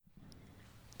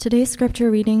Today's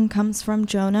scripture reading comes from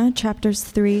Jonah, chapters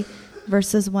 3,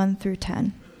 verses 1 through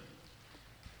 10.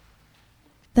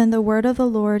 Then the word of the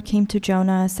Lord came to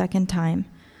Jonah a second time.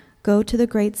 Go to the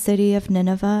great city of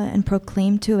Nineveh and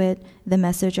proclaim to it the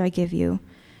message I give you.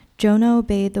 Jonah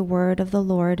obeyed the word of the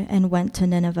Lord and went to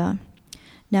Nineveh.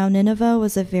 Now Nineveh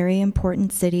was a very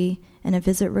important city, and a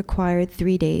visit required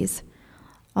 3 days.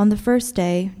 On the first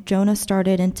day, Jonah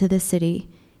started into the city.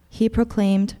 He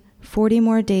proclaimed, 40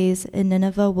 more days and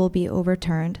Nineveh will be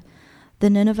overturned.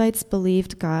 The Ninevites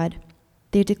believed God.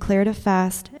 They declared a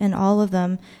fast, and all of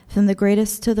them, from the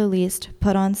greatest to the least,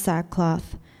 put on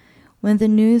sackcloth. When the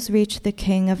news reached the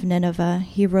king of Nineveh,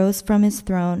 he rose from his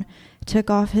throne,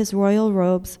 took off his royal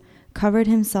robes, covered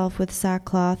himself with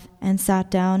sackcloth, and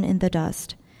sat down in the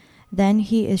dust. Then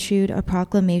he issued a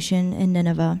proclamation in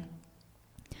Nineveh.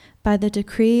 By the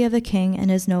decree of the king and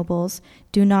his nobles,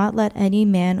 do not let any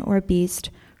man or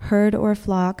beast, herd or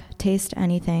flock, taste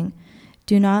anything.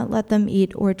 Do not let them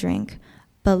eat or drink,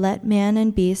 but let man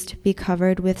and beast be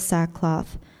covered with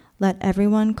sackcloth. Let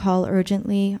everyone call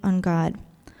urgently on God.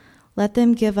 Let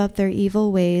them give up their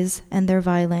evil ways and their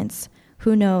violence.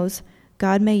 Who knows,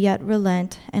 God may yet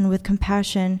relent and with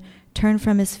compassion turn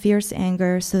from his fierce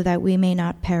anger so that we may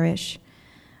not perish.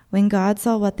 When God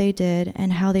saw what they did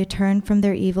and how they turned from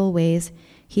their evil ways,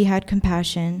 he had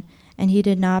compassion, and he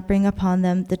did not bring upon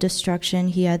them the destruction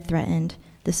he had threatened.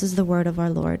 This is the word of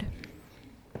our Lord.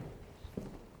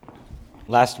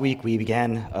 Last week we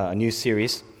began a new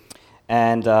series,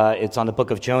 and it's on the book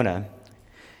of Jonah.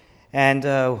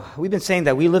 And we've been saying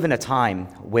that we live in a time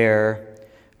where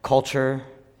culture,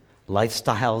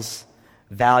 lifestyles,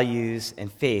 values,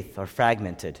 and faith are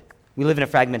fragmented. We live in a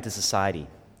fragmented society.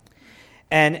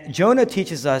 And Jonah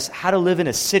teaches us how to live in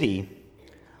a city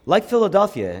like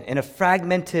Philadelphia in a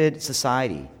fragmented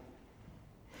society.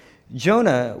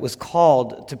 Jonah was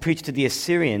called to preach to the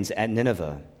Assyrians at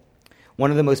Nineveh,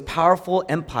 one of the most powerful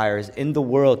empires in the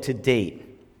world to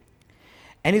date.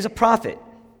 And he's a prophet,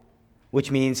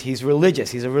 which means he's religious.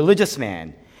 He's a religious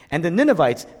man. And the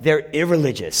Ninevites, they're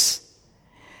irreligious.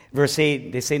 Verse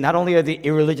 8, they say not only are they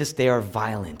irreligious, they are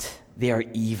violent. They are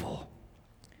evil.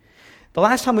 The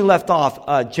last time we left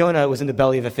off, Jonah was in the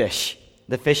belly of a fish.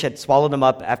 The fish had swallowed him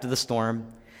up after the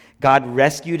storm. God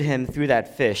rescued him through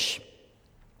that fish.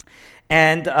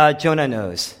 And Jonah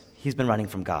knows he's been running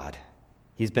from God.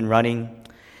 He's been running.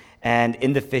 And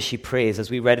in the fish, he prays.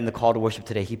 As we read in the call to worship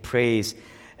today, he prays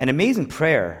an amazing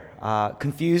prayer,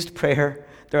 confused prayer.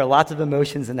 There are lots of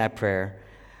emotions in that prayer.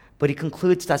 But he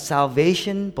concludes that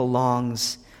salvation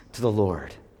belongs to the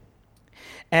Lord.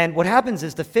 And what happens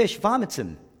is the fish vomits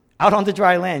him out onto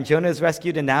dry land. Jonah is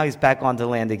rescued, and now he's back onto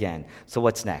land again. So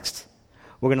what's next?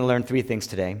 We're going to learn 3 things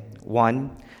today.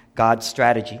 1, God's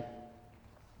strategy.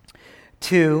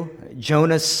 2,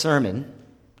 Jonah's sermon.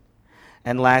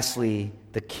 And lastly,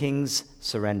 the king's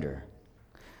surrender.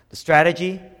 The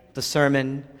strategy, the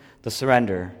sermon, the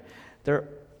surrender. They're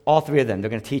all 3 of them. They're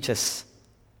going to teach us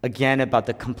again about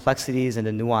the complexities and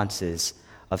the nuances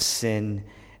of sin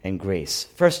and grace.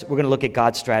 First, we're going to look at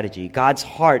God's strategy, God's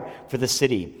heart for the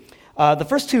city. The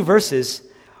first 2 verses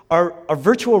are a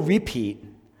virtual repeat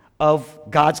of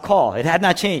God's call. It had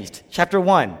not changed. Chapter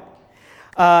 1.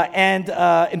 And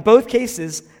in both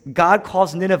cases, God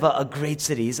calls Nineveh a great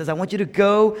city. He says, I want you to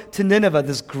go to Nineveh,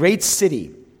 this great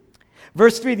city.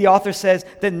 Verse 3, the author says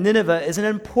that Nineveh is an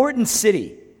important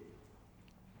city.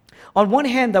 On one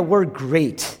hand, the word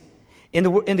great, in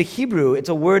the Hebrew, it's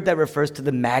a word that refers to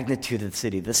the magnitude of the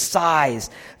city, the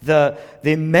size, the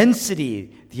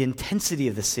immensity, the intensity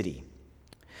of the city.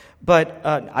 But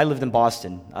I lived in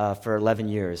Boston for 11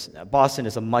 years. Boston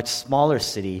is a much smaller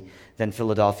city than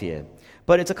Philadelphia,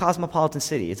 but it's a cosmopolitan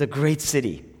city. It's a great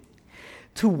city.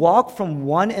 To walk from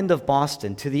one end of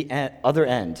Boston to the other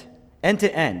end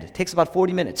to end, takes about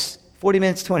 40 minutes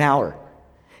to an hour.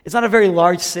 It's not a very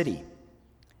large city.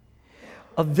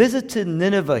 A visit to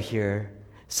Nineveh here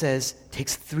says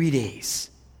takes 3 days.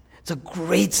 It's a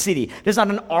great city. There's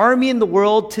not an army in the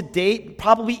world to date,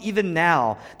 probably even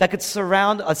now, that could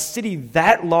surround a city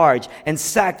that large and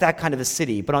sack that kind of a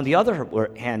city. But on the other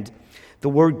hand, the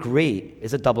word great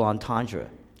is a double entendre.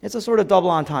 It's a sort of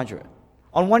double entendre.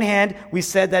 On one hand, we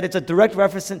said that it's a direct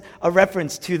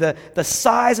reference to the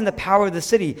size and the power of the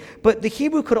city. But the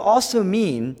Hebrew could also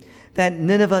mean that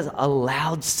Nineveh is a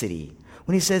loud city.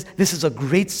 When he says this is a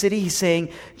great city, he's saying,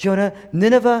 Jonah,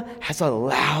 Nineveh has a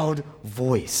loud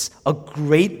voice, a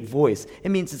great voice.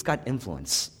 It means it's got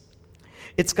influence.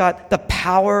 It's got the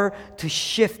power to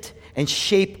shift and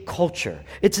shape culture.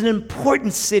 It's an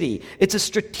important city. It's a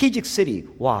strategic city.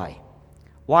 Why?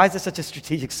 Why is it such a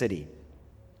strategic city?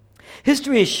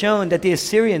 History has shown that the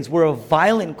Assyrians were a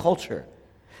violent culture.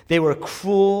 They were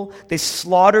cruel. They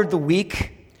slaughtered the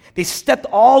weak. They stepped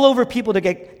all over people to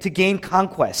gain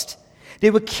conquest. They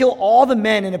would kill all the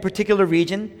men in a particular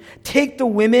region, take the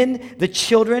women, the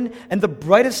children, and the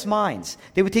brightest minds.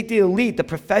 They would take the elite, the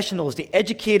professionals, the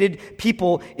educated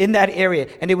people in that area,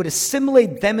 and they would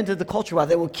assimilate them into the culture while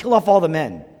they would kill off all the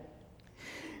men.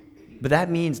 But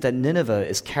that means that Nineveh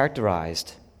is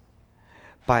characterized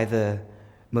by the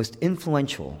most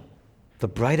influential, the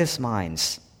brightest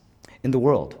minds in the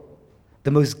world, the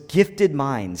most gifted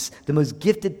minds, the most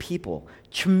gifted people,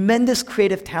 tremendous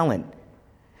creative talent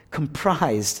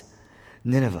comprised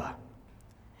Nineveh.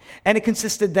 And it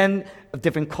consisted then of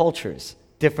different cultures,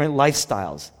 different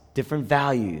lifestyles, different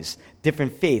values,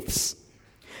 different faiths.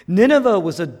 Nineveh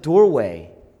was a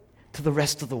doorway to the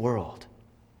rest of the world.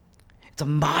 It's a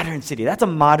modern city. That's a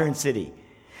modern city.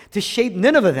 To shape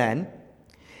Nineveh, then,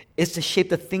 is to shape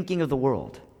the thinking of the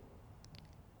world.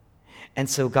 And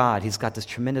so God, He's got this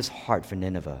tremendous heart for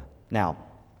Nineveh. Now,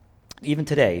 even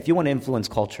today, if you want to influence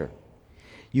culture,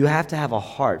 you have to have a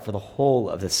heart for the whole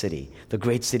of the city, the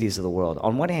great cities of the world.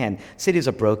 On one hand, cities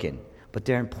are broken, but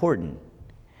they're important.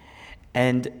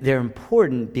 And they're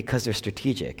important because they're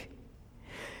strategic.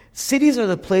 Cities are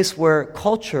the place where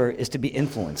culture is to be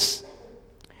influenced.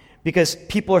 Because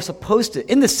people are supposed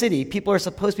to, in the city, people are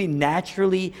supposed to be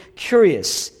naturally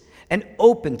curious and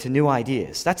open to new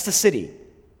ideas. That's the city.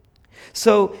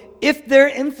 So if they're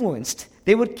influenced,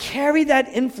 they would carry that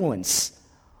influence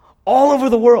all over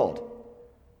the world.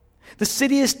 The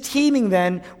city is teeming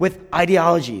then with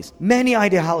ideologies, many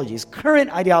ideologies,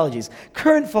 current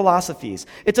philosophies.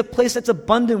 It's a place that's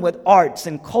abundant with arts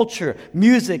and culture,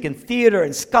 music and theater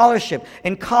and scholarship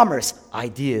and commerce,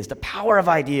 ideas, the power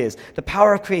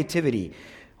of creativity.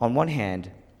 On one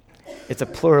hand, it's a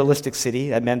pluralistic city.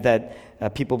 That meant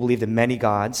that people believed in many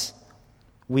gods.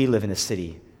 We live in a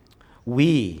city.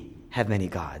 We have many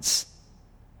gods.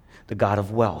 The God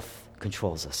of wealth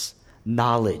controls us.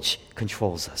 Knowledge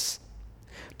controls us.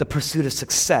 The pursuit of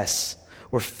success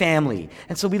or family.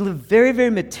 And so we live very, very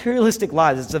materialistic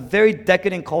lives. It's a very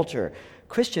decadent culture.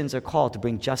 Christians are called to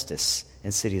bring justice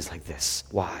in cities like this.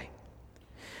 Why?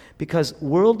 Because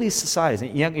worldly societies,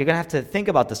 and you're going to have to think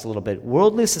about this a little bit,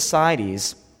 worldly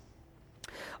societies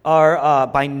are,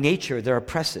 by nature, they're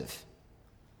oppressive.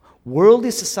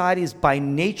 Worldly societies, by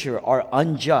nature, are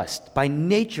unjust. By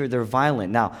nature, they're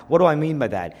violent. Now, what do I mean by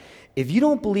that? If you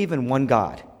don't believe in one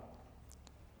God,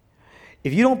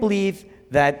 if you don't believe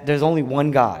that there's only one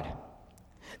God,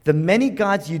 the many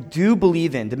gods you do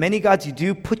believe in, the many gods you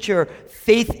do put your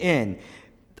faith in,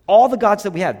 all the gods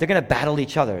that we have, they're going to battle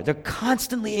each other. They're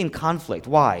constantly in conflict.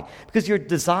 Why? Because your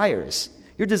desires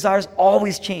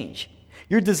always change.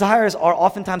 Your desires are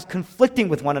oftentimes conflicting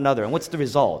with one another. And what's the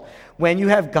result? When you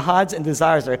have gods and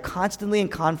desires that are constantly in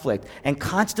conflict and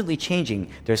constantly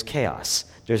changing, there's chaos,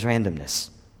 there's randomness.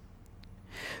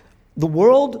 The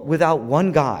world without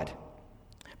one God,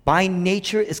 by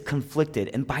nature, is conflicted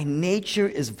and by nature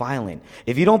is violent.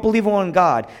 If you don't believe in one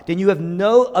God, then you have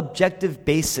no objective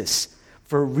basis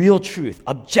for real truth,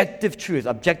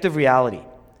 objective reality.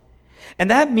 And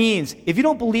that means if you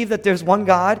don't believe that there's one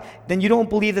God, then you don't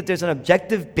believe that there's an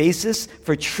objective basis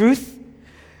for truth,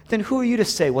 then who are you to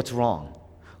say what's wrong?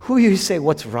 Who are you to say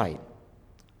what's right?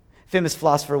 Famous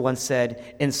philosopher once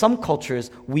said, in some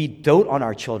cultures, we dote on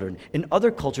our children. In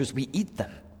other cultures, we eat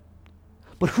them.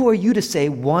 But who are you to say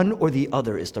one or the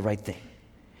other is the right thing?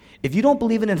 If you don't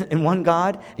believe in one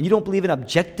God, and you don't believe in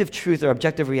objective truth or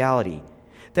objective reality,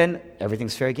 then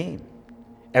everything's fair game.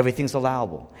 Everything's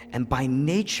allowable. And by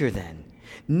nature then,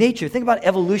 think about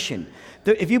evolution.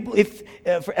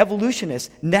 For evolutionists,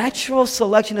 natural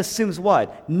selection assumes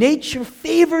what? Nature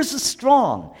favors the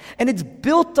strong, and it's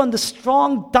built on the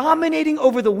strong dominating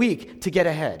over the weak to get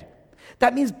ahead.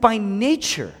 That means by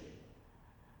nature,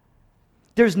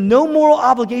 there's no moral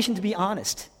obligation to be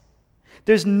honest.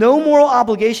 There's no moral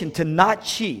obligation to not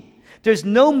cheat. There's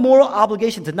no moral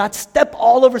obligation to not step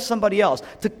all over somebody else,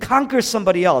 to conquer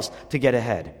somebody else to get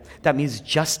ahead. That means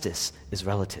justice is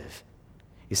relative.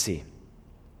 You see,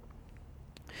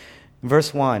 in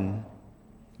verse 1,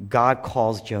 God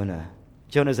calls Jonah.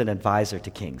 Jonah's an advisor to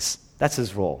kings. That's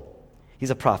his role. He's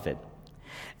a prophet.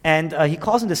 And he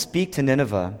calls him to speak to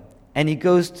Nineveh, and he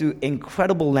goes through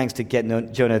incredible lengths to get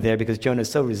Jonah there because Jonah is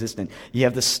so resistant. You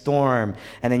have the storm,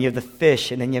 and then you have the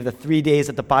fish, and then you have the 3 days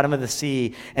at the bottom of the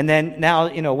sea. And then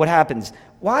now, what happens?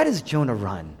 Why does Jonah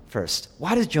run first?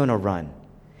 Why does Jonah run?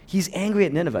 He's angry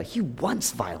at Nineveh. He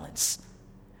wants violence.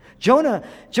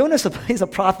 Jonah's he's a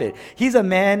prophet. He's a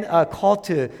man called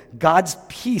to God's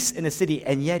peace in a city,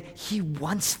 and yet he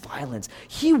wants violence.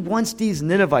 He wants these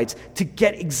Ninevites to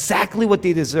get exactly what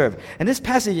they deserve. And this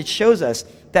passage, it shows us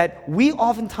that we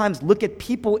oftentimes look at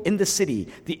people in the city,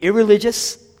 the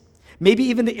irreligious, maybe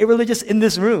even the irreligious in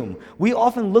this room. We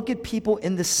often look at people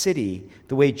in the city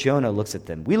the way Jonah looks at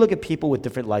them. We look at people with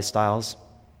different lifestyles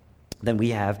than we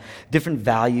have, different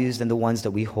values than the ones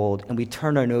that we hold, and we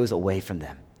turn our nose away from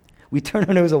them. We turn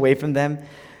our nose away from them,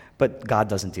 but God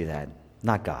doesn't do that.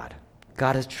 Not God.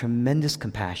 God has tremendous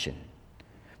compassion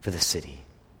for the city.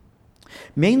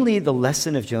 Mainly, the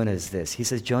lesson of Jonah is this. He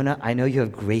says, Jonah, I know you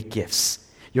have great gifts.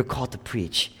 You're called to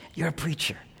preach. You're a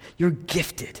preacher. You're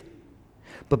gifted.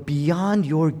 But beyond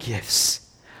your gifts,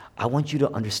 I want you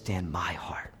to understand my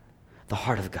heart, the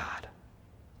heart of God.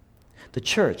 The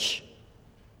church,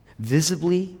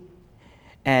 visibly,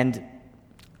 and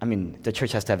the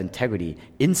church has to have integrity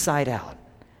inside out,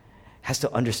 has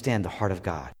to understand the heart of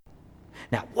God.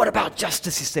 Now, what about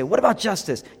justice, you say? What about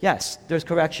justice? Yes, there's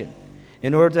correction.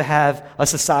 In order to have a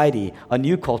society, a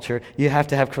new culture, you have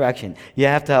to have correction. You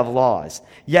have to have laws.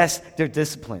 Yes, they're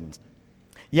disciplined.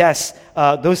 Yes,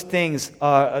 those things,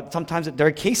 sometimes there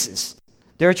are cases.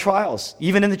 There are trials,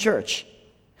 even in the church.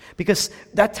 Because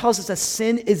that tells us that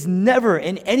sin is never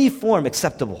in any form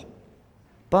acceptable.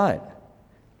 But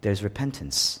there's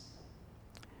repentance.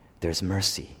 There's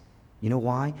mercy. You know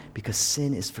why? Because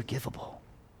sin is forgivable.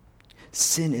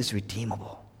 Sin is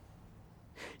redeemable.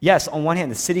 Yes, on one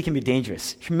hand, the city can be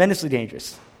dangerous, tremendously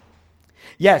dangerous.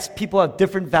 Yes, people have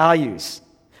different values.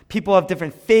 People have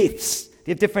different faiths.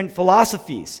 They have different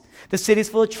philosophies. The city is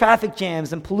full of traffic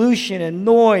jams and pollution and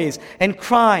noise and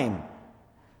crime.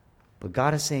 But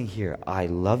God is saying here, I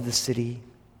love the city.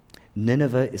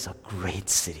 Nineveh is a great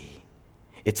city.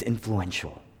 It's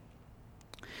influential.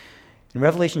 In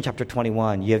Revelation chapter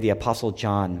 21, you have the Apostle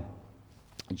John.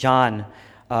 John,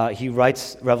 he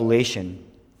writes Revelation.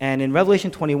 And in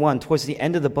Revelation 21, towards the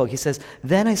end of the book, he says,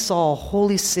 Then I saw a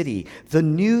holy city, the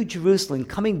new Jerusalem,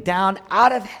 coming down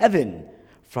out of heaven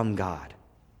from God.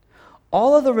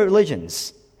 All of the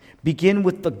religions begin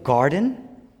with the garden,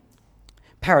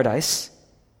 paradise,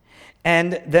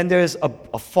 and then there's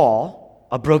a fall,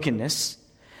 a brokenness,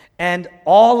 and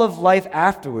all of life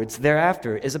afterwards,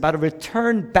 thereafter, is about a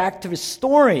return back to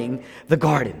restoring the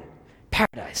garden,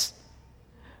 paradise.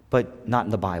 But not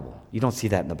in the Bible. You don't see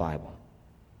that in the Bible.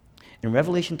 In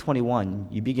Revelation 21,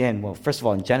 you begin, well, first of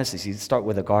all, in Genesis, you start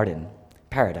with a garden,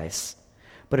 paradise.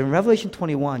 But in Revelation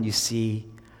 21, you see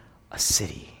a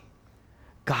city.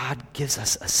 God gives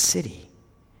us a city.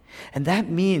 And that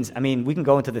means, we can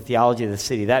go into the theology of the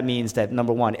city. That means that,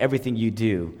 number one, everything you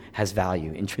do has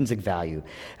value, intrinsic value.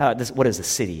 What is a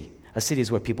city? A city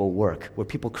is where people work, where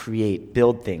people create,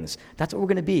 build things. That's what we're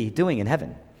going to be doing in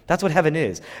heaven. That's what heaven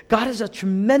is. God has a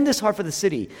tremendous heart for the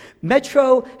city.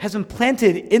 Metro has been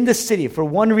planted in the city for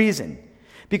one reason.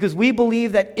 Because we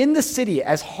believe that in the city,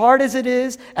 as hard as it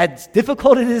is, as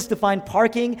difficult it is to find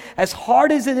parking, as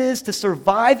hard as it is to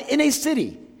survive in a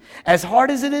city, as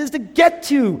hard as it is to get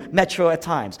to Metro at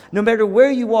times, no matter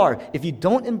where you are, if you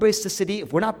don't embrace the city,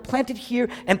 if we're not planted here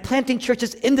and planting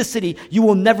churches in the city, you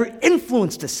will never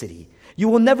influence the city. You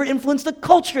will never influence the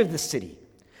culture of the city.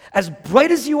 As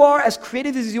bright as you are, as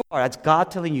creative as you are, that's God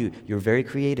telling you, you're very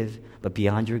creative, but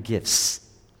beyond your gifts,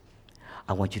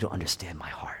 I want you to understand my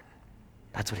heart.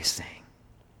 That's what he's saying.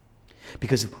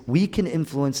 Because we can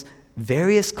influence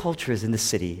various cultures in the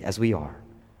city as we are.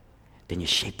 Then you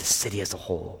shape the city as a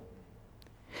whole.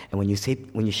 And when you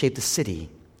shape the city,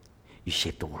 you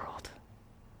shape the world.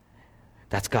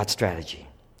 That's God's strategy.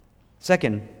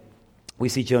 Second, we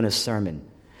see Jonah's sermon.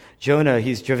 Jonah,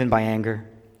 he's driven by anger.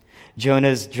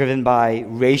 Jonah's driven by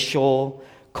racial,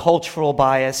 cultural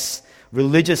bias,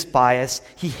 religious bias.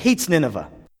 He hates Nineveh.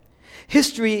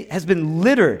 History has been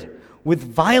littered with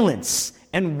violence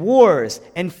and wars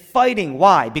and fighting.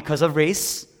 Why? Because of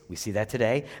race. We see that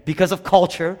today. Because of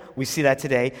culture. We see that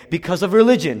today. Because of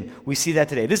religion. We see that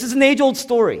today. This is an age-old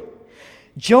story.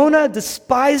 Jonah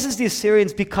despises the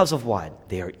Assyrians because of what?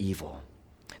 They are evil.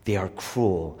 They are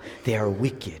cruel. They are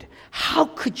wicked. How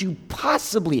could you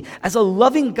possibly, as a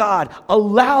loving God,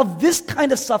 allow this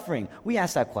kind of suffering? We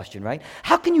ask that question, right?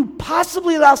 How can you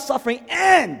possibly allow suffering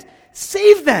and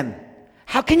save them?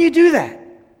 How can you do that?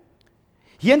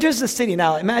 He enters the city.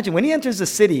 Now, imagine, when he enters the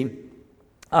city,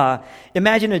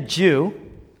 imagine a Jew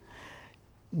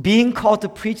being called to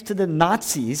preach to the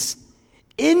Nazis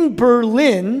in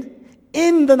Berlin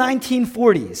in the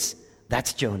 1940s.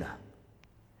 That's Jonah.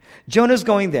 Jonah's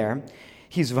going there.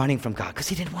 He's running from God because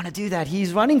he didn't want to do that.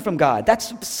 He's running from God.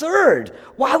 That's absurd.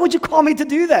 Why would you call me to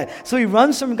do that? So he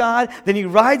runs from God, then he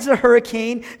rides a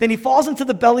hurricane, then he falls into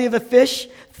the belly of a fish.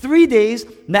 3 days,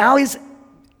 now he's,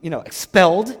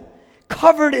 expelled,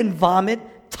 covered in vomit,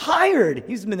 tired.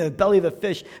 He's been in the belly of a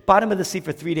fish, bottom of the sea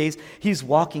for 3 days. He's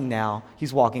walking now.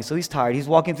 So he's tired. He's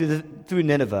walking through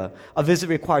Nineveh. A visit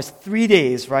requires 3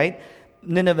 days, right?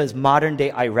 Nineveh is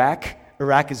modern-day Iraq.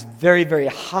 Iraq is very, very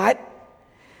hot.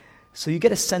 So you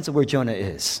get a sense of where Jonah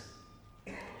is.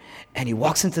 And he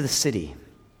walks into the city,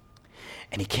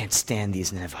 and he can't stand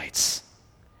these Ninevites.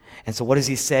 And so what does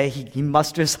he say? He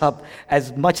musters up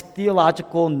as much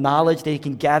theological knowledge that he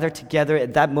can gather together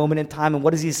at that moment in time. And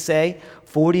what does he say?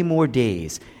 40 more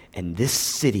days, and this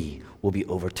city will be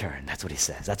overturned. That's what he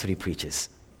says. That's what he preaches.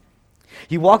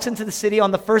 He walks into the city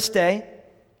on the first day.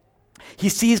 He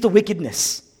sees the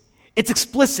wickedness. It's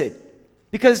explicit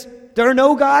because there are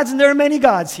no gods and there are many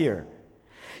gods here.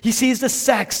 He sees the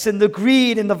sex and the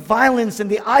greed and the violence and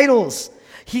the idols.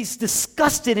 He's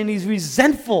disgusted and he's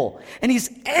resentful and he's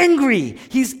angry.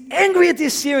 He's angry at the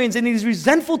Assyrians and he's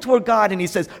resentful toward God, and he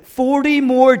says, 40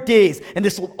 more days and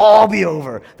this will all be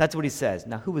over. That's what he says.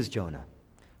 Now, who is Jonah?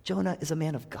 Jonah is a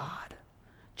man of God.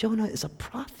 Jonah is a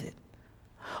prophet.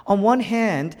 On one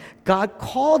hand, God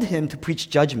called him to preach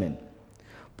judgment.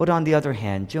 But on the other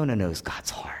hand, Jonah knows God's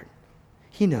heart.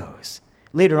 He knows.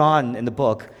 Later on in the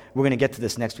book, we're going to get to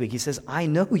this next week, he says, I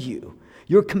know you.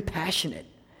 You're compassionate.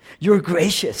 You're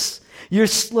gracious. You're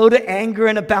slow to anger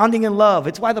and abounding in love.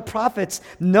 It's why the prophets,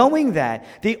 knowing that,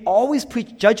 they always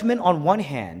preach judgment on one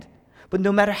hand, but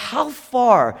no matter how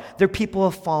far their people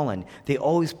have fallen, they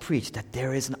always preach that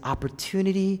there is an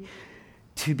opportunity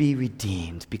to be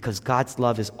redeemed because God's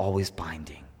love is always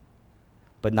binding.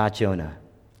 But not Jonah.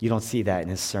 You don't see that in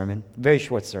his sermon. Very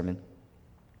short sermon.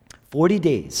 40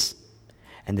 days,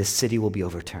 and this city will be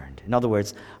overturned. In other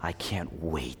words, I can't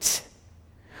wait.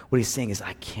 What he's saying is,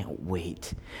 I can't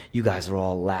wait. You guys are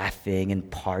all laughing and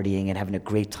partying and having a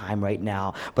great time right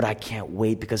now, but I can't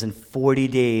wait because in 40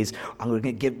 days, I'm going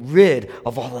to get rid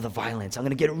of all of the violence. I'm going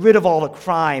to get rid of all the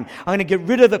crime. I'm going to get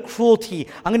rid of the cruelty.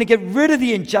 I'm going to get rid of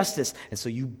the injustice. And so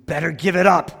you better give it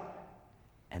up.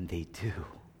 And they do.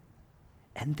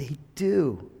 And they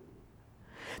do.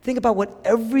 Think about what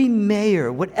every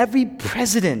mayor, what every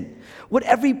president, what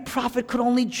every prophet could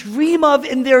only dream of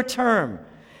in their term.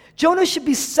 Jonah should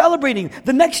be celebrating.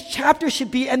 The next chapter should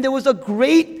be, and there was a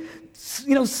great,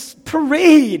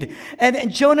 parade.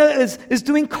 And Jonah is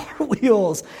doing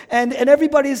cartwheels. And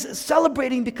everybody's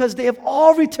celebrating because they have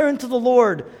all returned to the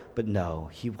Lord. But no,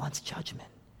 he wants judgment.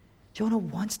 Jonah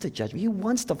wants the judgment. He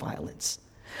wants the violence.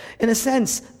 In a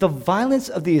sense, the violence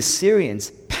of the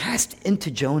Assyrians passed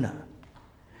into Jonah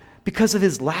because of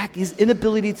his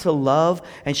inability to love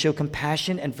and show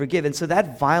compassion and forgive. And so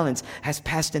that violence has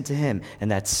passed into him, and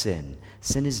that's sin.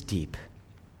 Sin is deep.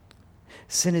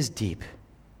 Sin is deep.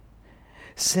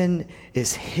 Sin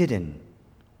is hidden.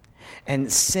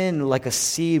 And sin, like a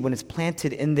seed, when it's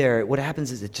planted in there, what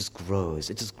happens is it just grows.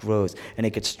 It just grows, and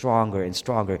it gets stronger and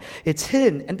stronger. It's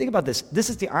hidden, and think about this. This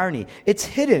is the irony. It's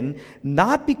hidden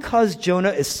not because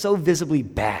Jonah is so visibly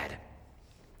bad.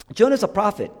 Jonah's a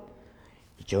prophet.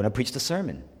 Jonah preached a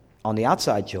sermon. On the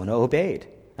outside, Jonah obeyed.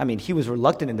 I mean, he was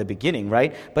reluctant in the beginning,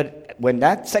 right? But when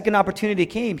that second opportunity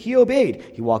came, he obeyed.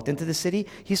 He walked into the city.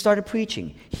 He started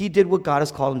preaching. He did what God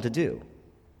has called him to do.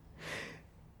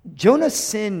 Jonah's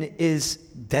sin is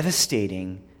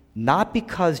devastating, not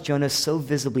because Jonah's so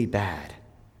visibly bad,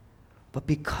 but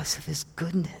because of his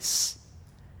goodness,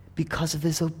 because of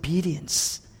his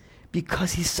obedience,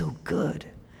 because he's so good,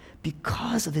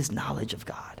 because of his knowledge of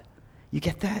God. You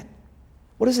get that?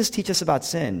 What does this teach us about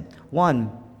sin?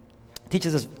 One, it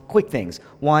teaches us quick things.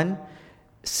 One,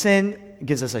 sin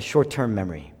gives us a short-term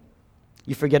memory.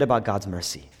 You forget about God's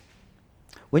mercy.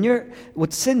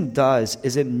 What sin does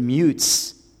is it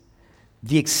mutes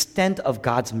the extent of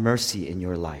God's mercy in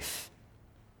your life.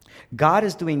 God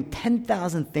is doing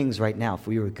 10,000 things right now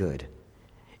for your good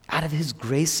out of his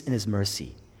grace and his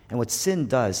mercy. And what sin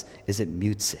does is it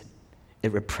mutes it.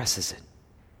 It represses it.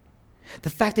 The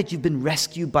fact that you've been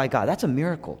rescued by God, that's a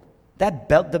miracle.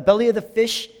 The belly of the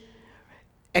fish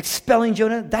expelling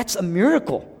Jonah, that's a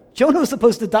miracle. Jonah was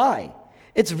supposed to die.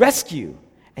 It's rescue.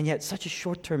 And yet such a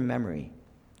short-term memory.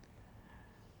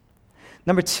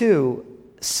 Number two,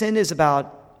 sin is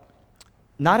not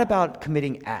about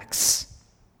committing acts.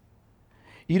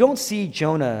 You don't see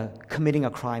Jonah committing a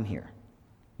crime here.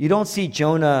 You don't see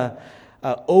Jonah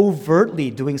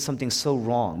overtly doing something so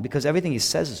wrong because everything he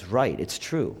says is right. It's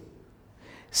true.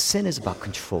 Sin is about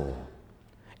control.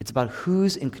 It's about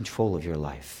who's in control of your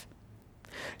life.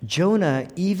 Jonah,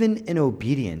 even in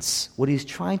obedience, what he's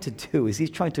trying to do is he's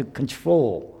trying to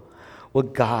control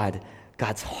what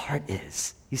God's heart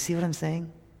is. You see what I'm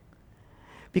saying?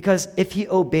 Because if he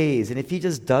obeys and if he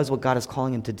just does what God is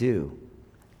calling him to do,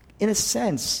 in a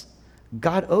sense,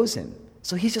 God owes him.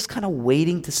 So he's just kind of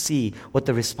waiting to see what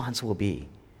the response will be.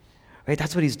 Right?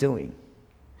 That's what he's doing.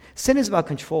 Sin is about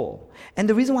control. And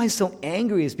the reason why he's so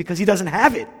angry is because he doesn't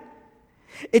have it.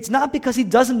 It's not because he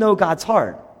doesn't know God's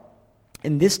heart.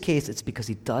 In this case, it's because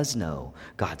he does know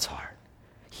God's heart.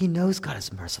 He knows God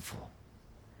is merciful.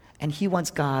 And he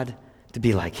wants God to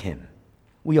be like him.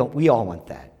 We all want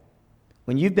that.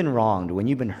 When you've been wronged, when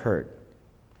you've been hurt,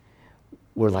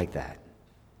 we're like that.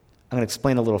 I'm going to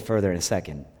explain a little further in a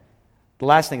second. The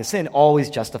last thing is sin always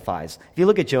justifies. If you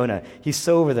look at Jonah, he's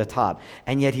so over the top,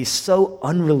 and yet he's so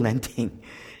unrelenting.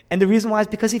 And the reason why is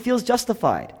because he feels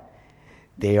justified.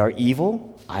 They are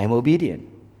evil, I am obedient.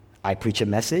 I preach a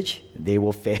message, they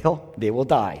will fail, they will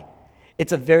die.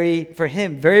 It's for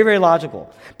him, very, very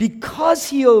logical. Because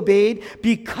he obeyed,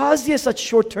 because he has such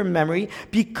short-term memory,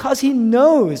 because he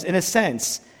knows, in a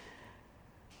sense,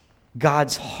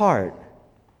 God's heart,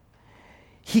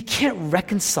 he can't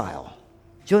reconcile.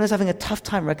 Jonah's having a tough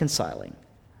time reconciling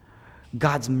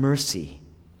God's mercy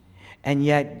and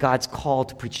yet God's call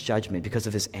to preach judgment because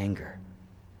of his anger.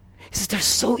 He says, they're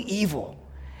so evil.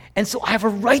 And so I have a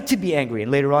right to be angry.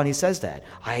 And later on he says that.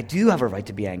 I do have a right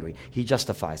to be angry. He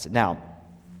justifies it. Now,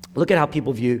 look at how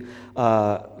people view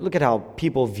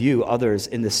others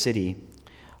in the city.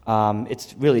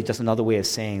 It's really just another way of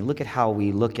saying, look at how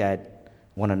we look at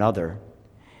one another.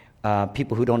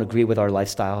 People who don't agree with our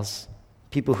lifestyles,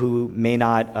 people who may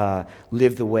not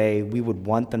live the way we would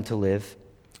want them to live.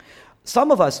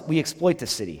 Some of us, we exploit the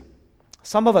city.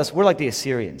 Some of us, we're like the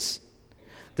Assyrians.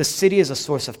 The city is a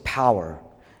source of power,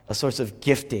 a source of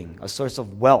gifting, a source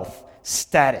of wealth,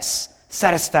 status,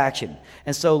 satisfaction.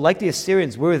 And so, like the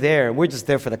Assyrians, we're there, and we're just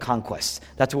there for the conquest.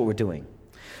 That's what we're doing.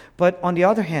 But on the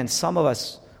other hand, some of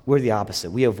us, we're the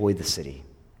opposite. We avoid the city.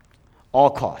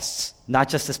 All costs. Not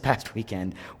just this past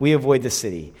weekend. We avoid the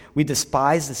city. We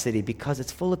despise the city because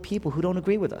it's full of people who don't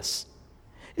agree with us.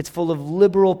 It's full of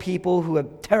liberal people who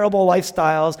have terrible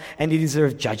lifestyles and they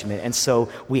deserve judgment. And so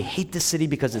we hate the city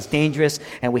because it's dangerous,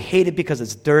 and we hate it because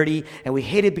it's dirty, and we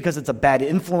hate it because it's a bad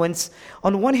influence.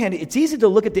 On the one hand, it's easy to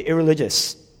look at the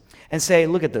irreligious and say,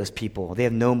 look at those people. They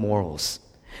have no morals.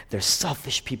 They're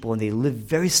selfish people, and they live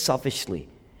very selfishly.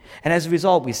 And as a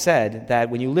result, we said that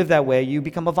when you live that way, you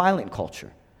become a violent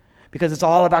culture because it's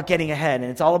all about getting ahead,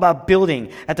 and it's all about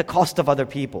building at the cost of other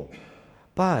people.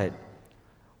 But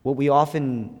what we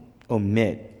often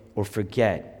omit or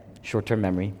forget, short-term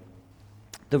memory,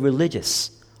 the religious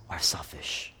are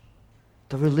selfish.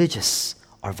 The religious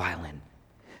are violent.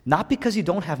 Not because you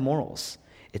don't have morals.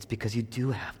 It's because you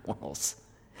do have morals.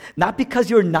 Not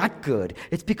because you're not good.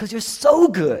 It's because you're so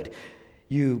good.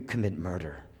 You commit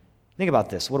murder. Think about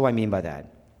this. What do I mean by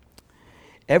that?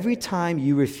 Every time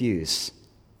you refuse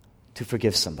to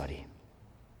forgive somebody,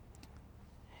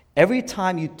 every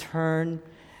time you turn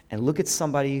and look at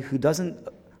somebody who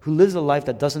lives a life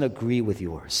that doesn't agree with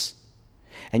yours,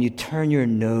 and you turn your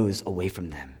nose away from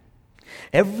them.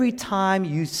 Every time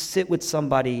you sit with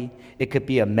somebody, it could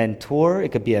be a mentor,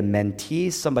 it could be a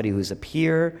mentee, somebody who's a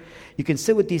peer. You can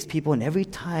sit with these people, and every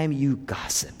time you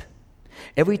gossip,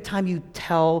 every time you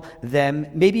tell them,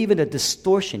 maybe even a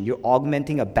distortion, you're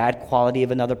augmenting a bad quality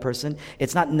of another person.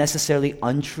 It's not necessarily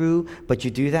untrue, but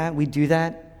you do that, we do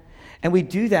that. And we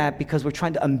do that because we're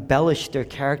trying to embellish their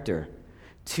character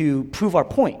to prove our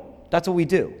point. That's what we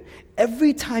do.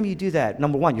 Every time you do that,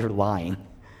 number one, you're lying.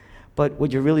 But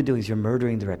what you're really doing is you're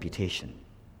murdering their reputation.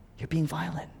 You're being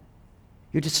violent.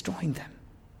 You're destroying them.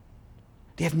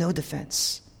 They have no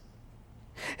defense.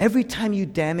 Every time you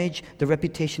damage the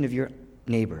reputation of your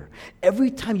neighbor, every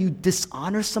time you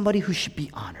dishonor somebody who should be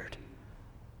honored,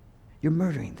 you're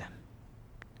murdering them.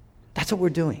 That's what we're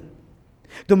doing.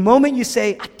 The moment you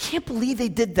say, I can't believe they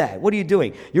did that, what are you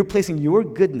doing? You're placing your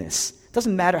goodness. It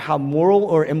doesn't matter how moral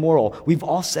or immoral. We've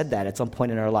all said that at some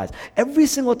point in our lives. Every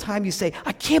single time you say,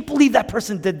 I can't believe that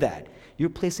person did that, you're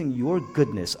placing your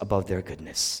goodness above their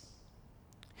goodness.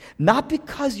 Not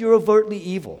because you're overtly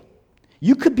evil.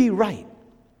 You could be right.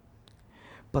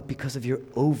 But because of your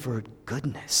overt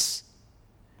goodness.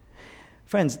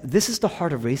 Friends, this is the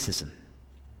heart of racism.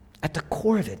 At the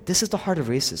core of it, this is the heart of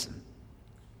racism.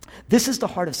 This is the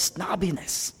heart of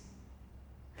snobbiness.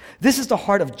 This is the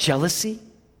heart of jealousy.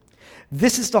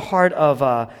 This is the heart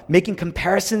of making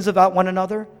comparisons about one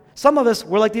another. Some of us,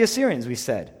 we're like the Assyrians, we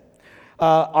said.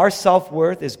 Our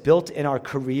self-worth is built in our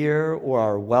career or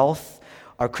our wealth,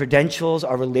 our credentials,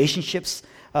 our relationships,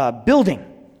 building.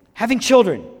 having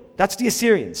children. That's the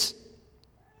Assyrians.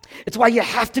 It's why you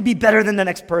have to be better than the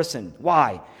next person.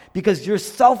 Why? Because your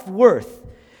self-worth,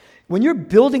 when you're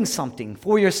building something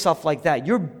for yourself like that,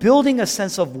 you're building a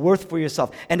sense of worth for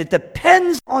yourself, and it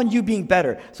depends on you being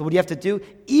better. So what do you have to do?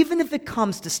 Even if it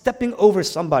comes to stepping over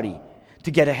somebody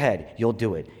to get ahead, you'll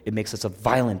do it. It makes us a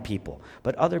violent people.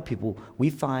 But other people, we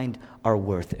find our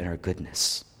worth in our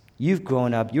goodness. You've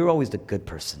grown up, you're always the good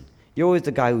person. You're always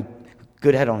the guy who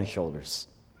good head on his shoulders.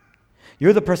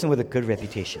 You're the person with a good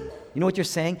reputation. You know what you're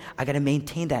saying? I got to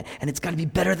maintain that, and it's got to be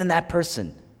better than that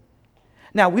person.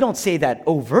 Now, we don't say that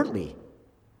overtly,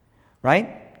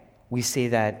 right? We say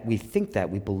that, we think that,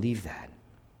 we believe that.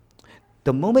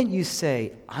 The moment you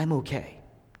say, I'm okay,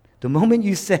 the moment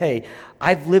you say,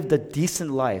 I've lived a decent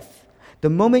life, the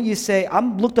moment you say,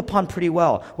 I'm looked upon pretty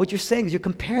well, what you're saying is you're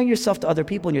comparing yourself to other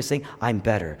people and you're saying, I'm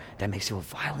better. That makes you a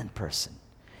violent person.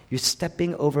 You're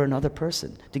stepping over another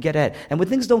person to get ahead. And when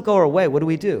things don't go our way, what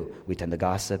do? We tend to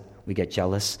gossip, we get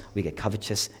jealous, we get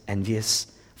covetous, envious,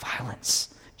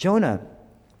 violence. Jonah,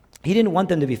 he didn't want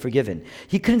them to be forgiven.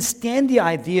 He couldn't stand the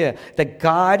idea that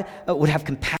God would have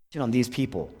compassion on these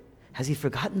people. Has he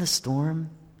forgotten the storm?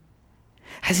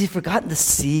 Has he forgotten the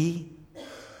sea?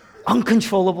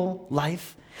 Uncontrollable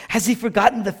life? Has he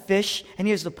forgotten the fish? And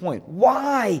here's the point.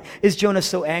 Why is Jonah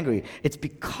so angry? It's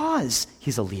because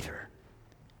he's a leader.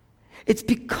 It's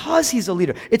because he's a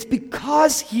leader. It's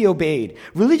because he obeyed.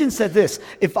 Religion said this,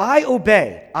 if I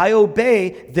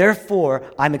obey,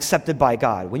 therefore I'm accepted by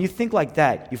God. When you think like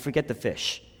that, you forget the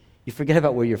fish. You forget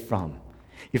about where you're from.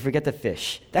 You forget the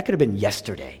fish. That could have been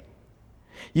yesterday.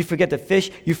 You forget the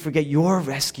fish. You forget your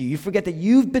rescue. You forget that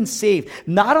you've been saved,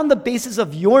 not on the basis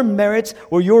of your merits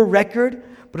or your record,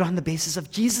 but on the basis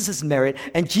of Jesus' merit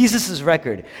and Jesus'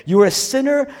 record. You are a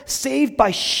sinner saved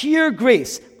by sheer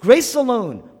grace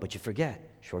alone, but you forget,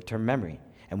 short-term memory.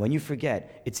 And when you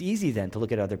forget, it's easy then to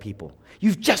look at other people.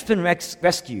 You've just been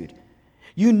rescued.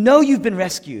 You know you've been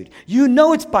rescued. You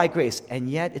know it's by grace, and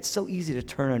yet it's so easy to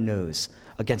turn our nose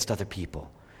against other people.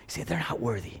 You say, they're not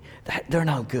worthy. They're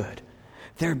not good.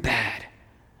 They're bad.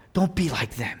 Don't be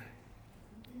like them.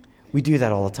 We do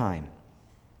that all the time.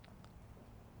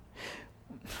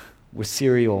 We're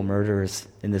serial murderers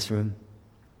in this room.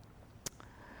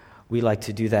 We like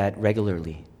to do that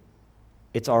regularly.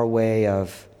 It's our way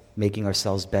of making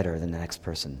ourselves better than the next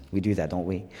person. We do that, don't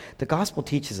we? The gospel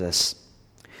teaches us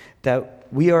that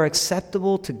we are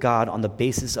acceptable to God on the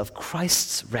basis of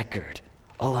Christ's record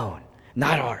alone,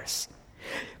 not ours.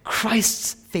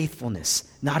 Christ's faithfulness,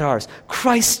 not ours.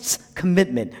 Christ's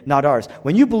commitment, not ours.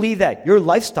 When you believe that, your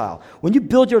lifestyle, when you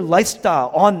build your lifestyle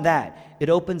on that, it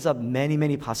opens up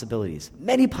many possibilities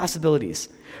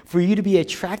for you to be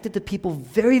attracted to people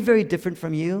very, very different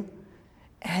from you,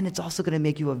 and it's also going to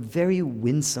make you a very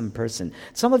winsome person.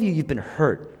 Some of you, you've been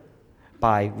hurt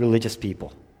by religious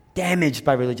people, damaged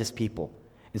by religious people.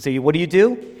 And so what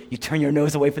do? You turn your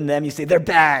nose away from them. You say, they're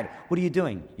bad. What are you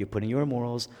doing? You're putting your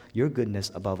morals, your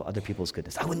goodness above other people's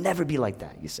goodness. I would never be like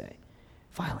that, you say.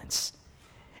 Violence.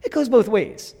 It goes both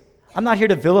ways. I'm not here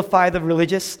to vilify the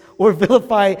religious or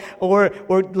vilify or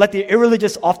let the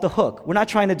irreligious off the hook. We're not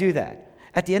trying to do that.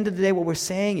 At the end of the day, what we're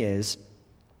saying is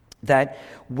that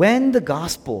when the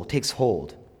gospel takes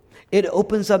hold, it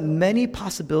opens up many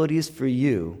possibilities for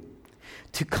you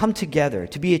to come together,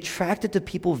 to be attracted to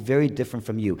people very different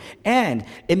from you. And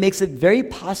it makes it very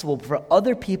possible for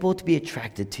other people to be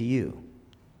attracted to you.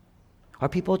 Are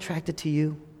people attracted to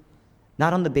you?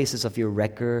 Not on the basis of your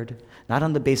record, not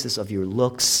on the basis of your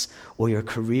looks or your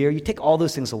career. You take all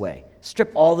those things away.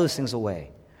 Strip all those things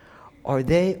away. Are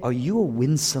you a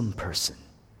winsome person?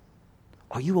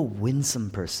 Are you a winsome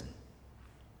person?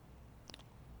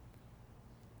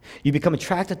 You become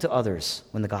attracted to others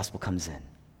when the gospel comes in.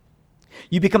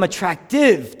 You become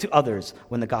attractive to others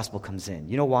when the gospel comes in.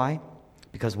 You know why?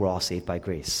 Because we're all saved by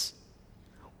grace.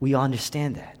 We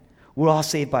understand that. We're all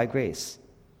saved by grace.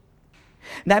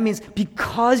 And that means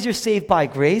because you're saved by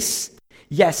grace,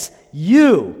 yes,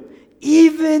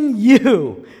 even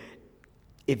you,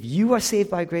 if you are saved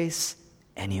by grace,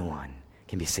 anyone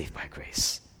can be saved by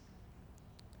grace.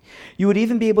 You would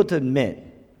even be able to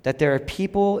admit that there are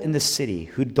people in the city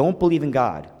who don't believe in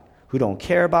God, who don't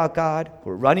care about God,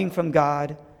 who are running from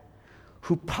God,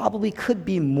 who probably could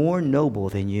be more noble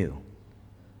than you,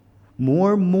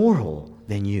 more moral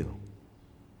than you.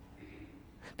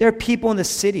 There are people in the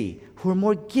city who are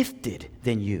more gifted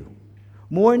than you,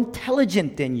 more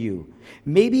intelligent than you,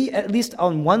 maybe at least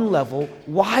on one level,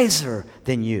 wiser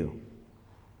than you.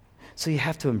 So you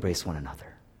have to embrace one another.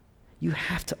 You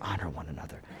have to honor one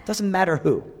another. It doesn't matter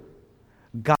who.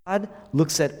 God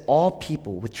looks at all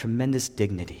people with tremendous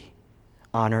dignity.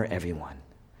 Honor everyone.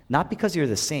 Not because you're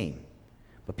the same,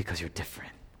 but because you're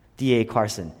different. D.A.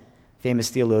 Carson, famous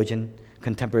theologian,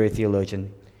 contemporary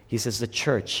theologian, he says the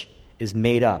church is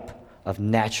made up of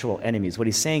natural enemies. What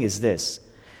he's saying is this: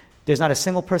 there's not a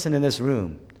single person in this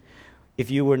room, if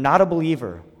you were not a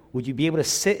believer, would you be able to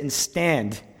sit and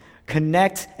stand,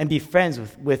 connect, and be friends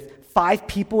with 5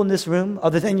 people in this room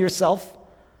other than yourself?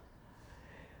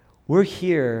 We're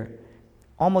here,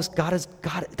 almost God.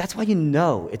 That's why you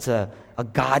know it's a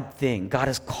God thing. God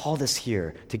has called us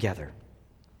here together.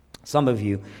 Some of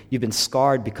you, you've been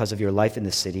scarred because of your life in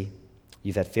the city.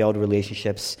 You've had failed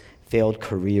relationships, failed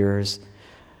careers,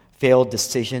 failed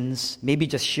decisions, maybe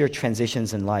just sheer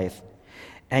transitions in life.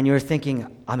 And you're thinking,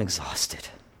 I'm exhausted.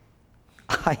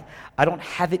 I don't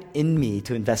have it in me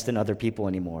to invest in other people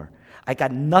anymore. I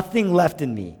got nothing left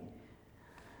in me.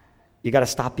 You got to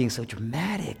stop being so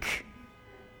dramatic.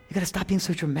 You got to stop being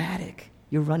so dramatic.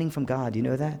 You're running from God. Do you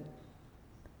know that?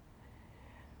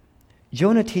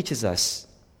 Jonah teaches us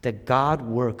that God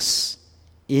works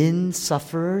in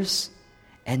sufferers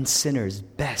and sinners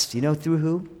best. You know through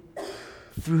who?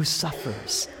 Through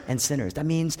sufferers and sinners. That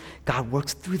means God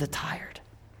works through the tired.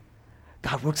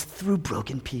 God works through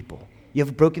broken people. You have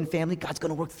a broken family, God's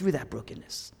going to work through that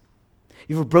brokenness.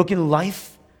 You have a broken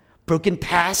life, broken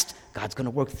past, God's going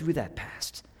to work through that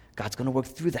past. God's going to work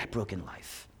through that broken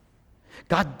life.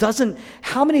 God doesn't,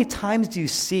 how many times do you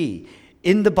see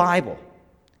in the Bible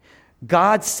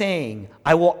God saying,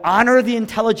 I will honor the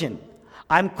intelligent.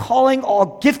 I'm calling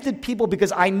all gifted people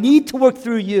because I need to work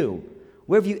through you.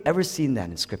 Where have you ever seen that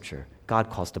in Scripture? God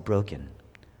calls the broken.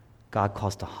 God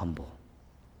calls the humble.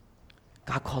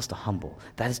 God calls the humble.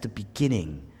 That is the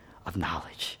beginning of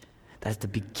knowledge. That is the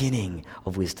beginning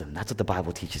of wisdom. That's what the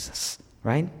Bible teaches us,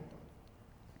 right?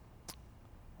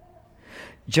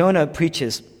 Jonah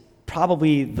preaches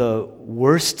probably the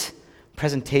worst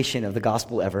presentation of the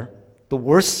gospel ever, the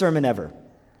worst sermon ever.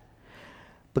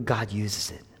 But God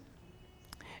uses it.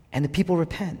 And the people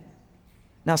repent.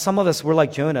 Now, some of us, we're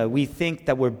like Jonah. We think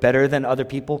that we're better than other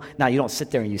people. Now, you don't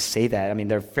sit there and you say that. I mean,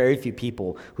 there are very few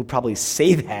people who probably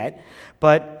say that.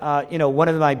 But, one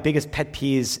of my biggest pet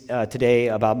peeves today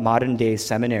about modern-day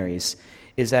seminaries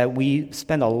is that we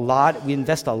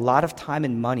invest a lot of time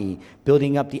and money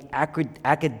building up the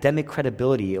academic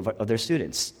credibility of their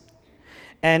students.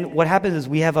 And what happens is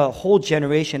we have a whole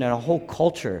generation and a whole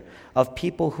culture of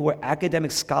people who are academic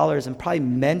scholars and probably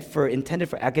intended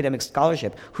for academic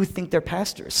scholarship who think they're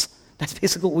pastors. That's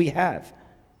basically what we have.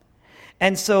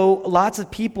 And so lots of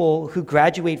people who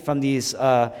graduate from these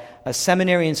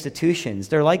seminary institutions,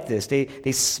 they're like this.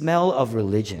 They smell of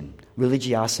religion,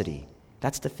 religiosity.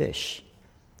 That's the fish.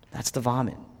 That's the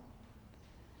vomit.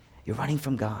 You're running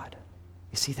from God.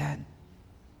 You see that?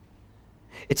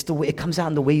 It's the way it comes out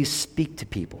in the way you speak to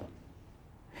people.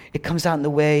 It comes out in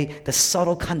the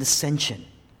subtle condescension.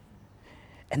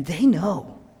 And they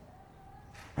know,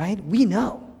 right? We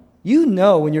know. You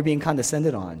know when you're being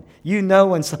condescended on. You know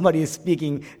when somebody is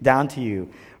speaking down to you,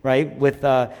 right?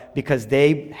 Because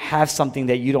they have something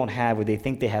that you don't have, or they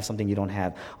think they have something you don't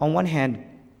have. On one hand,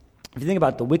 if you think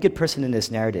about it, the wicked person in this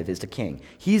narrative is the king.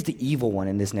 He's the evil one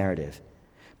in this narrative.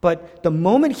 But the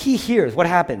moment he hears, what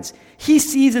happens? He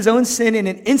sees his own sin in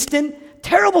an instant.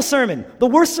 Terrible sermon, the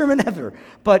worst sermon ever.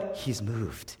 But he's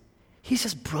moved. He's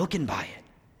just broken by it.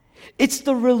 It's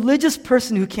the religious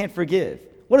person who can't forgive.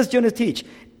 What does Jonah teach?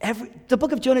 The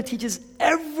book of Jonah teaches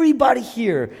everybody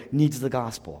here needs the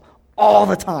gospel all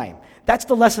the time. That's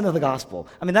the lesson of the gospel.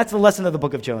 I mean, that's the lesson of the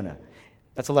book of Jonah.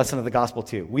 That's a lesson of the gospel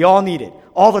too. We all need it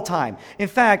all the time. In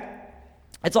fact,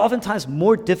 it's oftentimes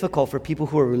more difficult for people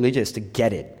who are religious to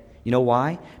get it. You know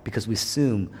why? Because we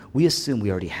assume we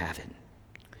already have it.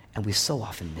 And we so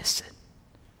often miss it.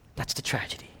 That's the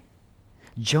tragedy.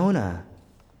 Jonah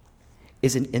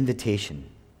is an invitation,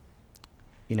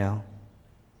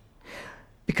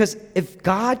 Because if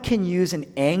God can use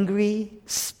an angry,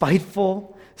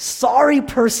 spiteful, sorry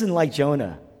person like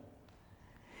Jonah,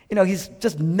 he's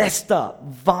just messed up,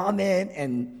 vomit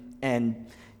and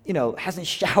hasn't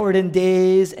showered in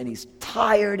days, and he's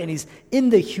tired, and he's in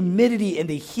the humidity and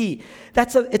the heat.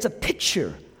 It's a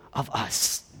picture of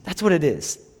us. That's what it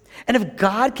is. And if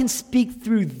God can speak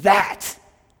through that,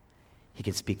 he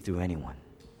can speak through anyone.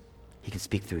 He can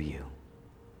speak through you.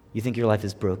 You think your life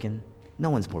is broken? No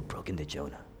one's more broken than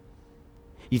Jonah.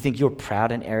 You think you're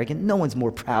proud and arrogant? No one's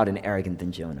more proud and arrogant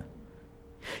than Jonah.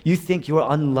 You think you're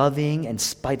unloving and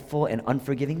spiteful and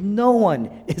unforgiving? No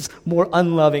one is more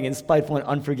unloving and spiteful and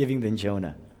unforgiving than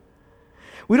Jonah.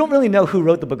 We don't really know who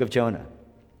wrote the book of Jonah.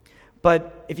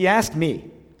 But if you ask me,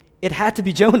 it had to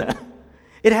be Jonah.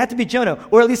 It had to be Jonah,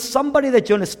 or at least somebody that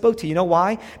Jonah spoke to. You know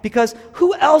why? Because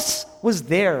who else was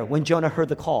there when Jonah heard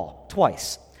the call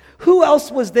twice? Who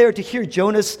else was there to hear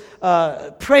Jonah's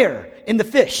prayer in the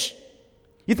fish?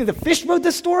 You think the fish wrote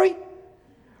this story?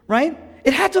 Right?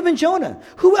 It had to have been Jonah.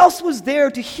 Who else was there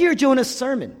to hear Jonah's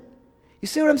sermon? You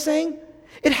see what I'm saying?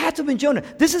 It had to have been Jonah.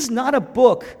 This is not a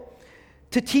book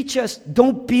to teach us,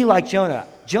 don't be like Jonah.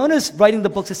 Jonah's writing the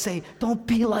book to say, don't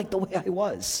be like the way I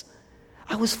was.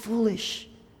 I was foolish.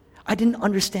 I didn't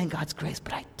understand God's grace,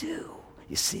 but I do,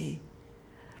 you see.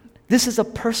 This is a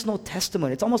personal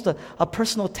testimony. It's almost a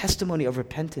personal testimony of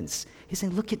repentance. He's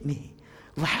saying, look at me.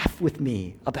 Laugh with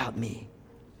me about me.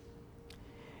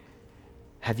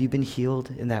 Have you been healed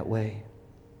in that way?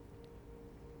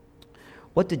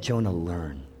 What did Jonah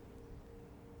learn?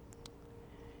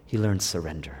 He learned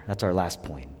surrender. That's our last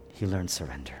point. He learned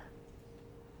surrender.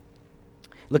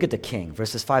 Look at the king,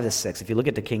 verses 5 to 6. If you look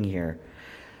at the king here,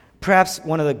 perhaps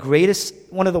one of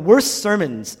the worst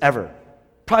sermons ever.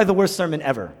 Probably the worst sermon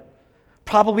ever.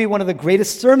 Probably one of the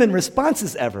greatest sermon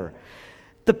responses ever.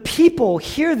 The people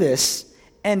hear this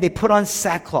and they put on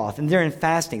sackcloth and they're in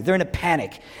fasting. They're in a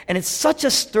panic. And it's such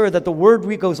a stir that the word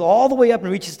goes all the way up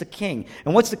and reaches the king.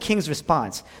 And what's the king's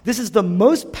response? This is the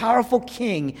most powerful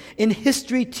king in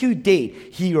history to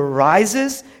date. He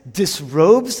arises,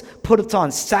 disrobes, puts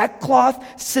on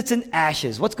sackcloth, sits in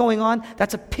ashes. What's going on?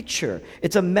 That's a picture.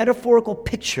 It's a metaphorical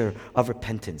picture of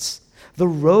repentance. The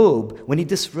robe, when he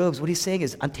disrobes, what he's saying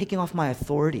is, I'm taking off my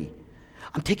authority.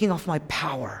 I'm taking off my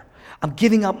power. I'm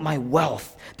giving up my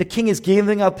wealth. The king is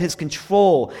giving up his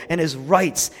control and his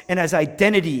rights and his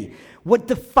identity. What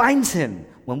defines him?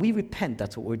 When we repent,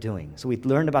 that's what we're doing. So we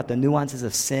learned about the nuances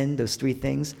of sin, those three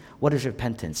things. What is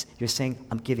repentance? You're saying,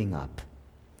 I'm giving up.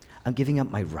 I'm giving up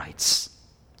my rights.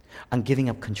 I'm giving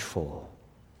up control.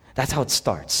 That's how it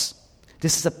starts.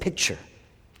 This is a picture.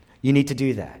 You need to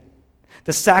do that.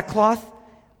 The sackcloth,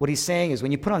 what he's saying is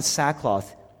when you put on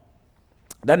sackcloth,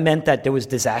 that meant that there was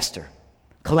disaster.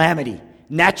 Calamity,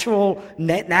 national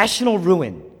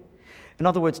ruin. In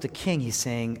other words, the king, he's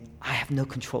saying, I have no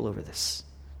control over this.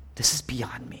 This is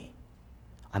beyond me.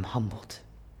 I'm humbled.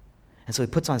 And so he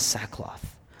puts on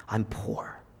sackcloth. I'm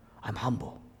poor. I'm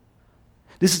humble.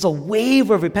 This is a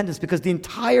wave of repentance because the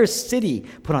entire city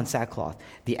put on sackcloth.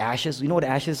 The ashes, you know what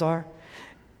ashes are?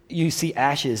 You see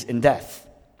ashes in death,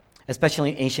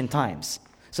 especially in ancient times.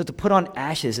 So to put on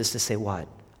ashes is to say what?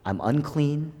 I'm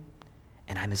unclean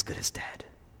and I'm as good as dead.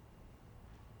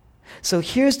 So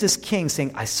here's this king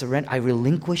saying, I surrender, I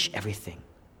relinquish everything.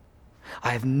 I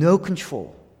have no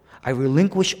control. I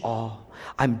relinquish all.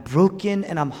 I'm broken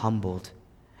and I'm humbled.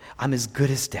 I'm as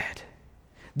good as dead.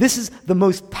 This is the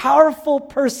most powerful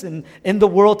person in the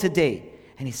world today.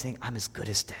 And he's saying, I'm as good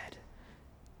as dead.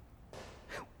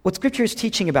 What Scripture is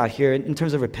teaching about here in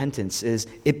terms of repentance is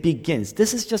it begins.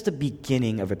 This is just the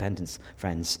beginning of repentance,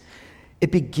 friends.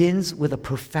 It begins with a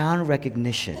profound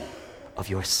recognition of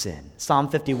your sin. Psalm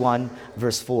 51,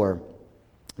 verse 4.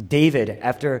 David,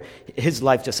 after his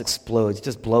life just explodes,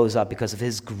 just blows up because of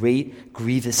his great,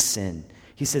 grievous sin,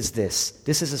 he says this.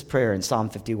 This is his prayer in Psalm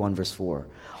 51, verse 4.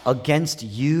 Against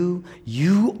you,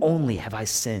 you only have I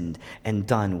sinned and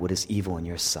done what is evil in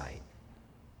your sight.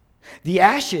 The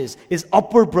ashes is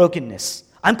upward brokenness.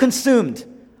 I'm consumed.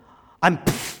 I'm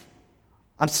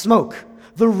smoke.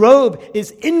 The robe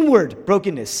is inward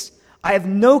brokenness. I have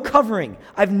no covering.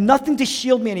 I have nothing to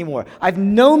shield me anymore. I have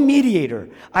no mediator.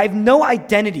 I have no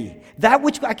identity. That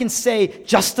which I can say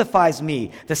justifies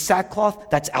me. The sackcloth,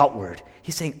 that's outward.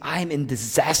 He's saying, I am in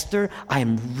disaster. I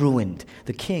am ruined.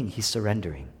 The king, he's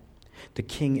surrendering. The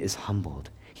king is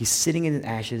humbled. He's sitting in the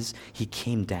ashes. He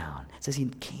came down. It says he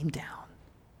came down.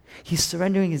 He's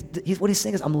surrendering. What he's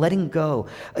saying is, I'm letting go.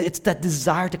 It's that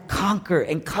desire to conquer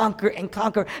and conquer and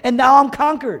conquer. And now I'm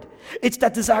conquered. It's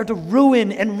that desire to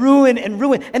ruin and ruin and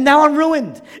ruin. And now I'm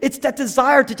ruined. It's that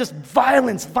desire to just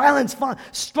violence.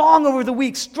 Strong over the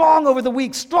weak, strong over the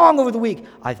weak, strong over the weak.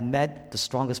 I've met the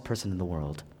strongest person in the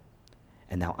world.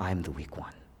 And now I'm the weak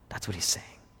one. That's what he's saying.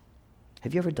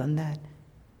 Have you ever done that?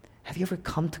 Have you ever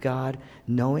come to God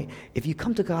knowing? If you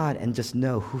come to God and just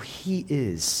know who he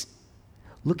is,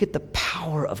 look at the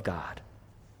power of God.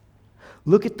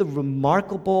 Look at the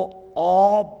remarkable,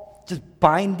 all just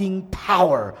binding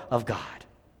power of God.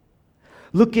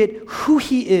 Look at who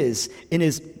he is in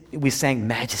his, we sang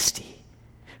majesty.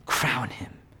 Crown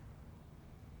him.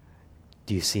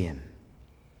 Do you see him?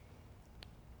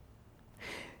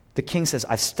 The king says,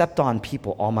 I've stepped on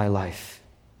people all my life.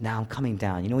 Now I'm coming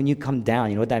down. You know, when you come down,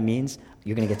 you know what that means?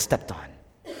 You're going to get stepped on.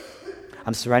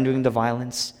 I'm surrendering to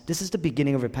violence. This is the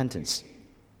beginning of repentance.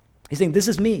 He's saying, this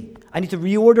is me. I need to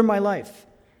reorder my life.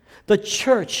 The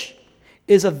church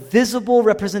is a visible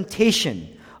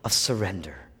representation of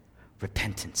surrender,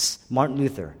 repentance. Martin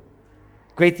Luther,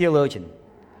 great theologian,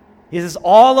 he says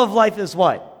all of life is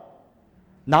what?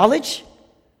 Knowledge?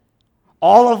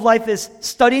 All of life is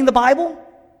studying the Bible?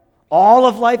 All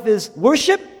of life is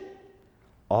worship?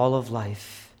 All of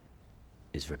life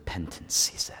is repentance,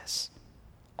 he says.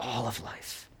 All of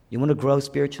life. You want to grow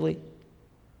spiritually?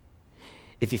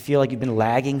 If you feel like you've been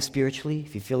lagging spiritually,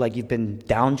 if you feel like you've been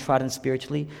downtrodden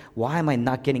spiritually, why am I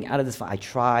not getting out of this? I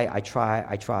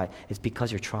try. It's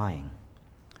because you're trying.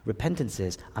 Repentance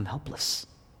is, I'm helpless.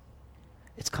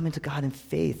 It's coming to God in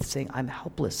faith, saying, I'm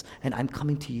helpless, and I'm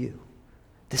coming to you.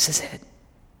 This is it.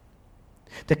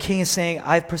 The king is saying,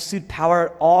 I've pursued power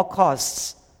at all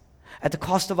costs, at the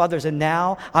cost of others, and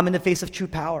now I'm in the face of true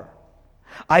power.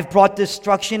 I've brought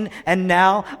destruction, and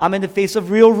now I'm in the face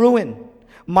of real ruin.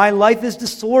 My life is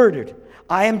disordered.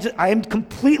 I am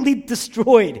completely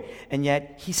destroyed. And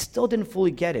yet, he still didn't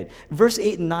fully get it. Verse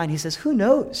 8 and 9, he says, who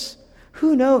knows?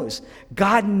 Who knows?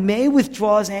 God may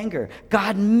withdraw his anger.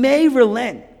 God may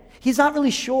relent. He's not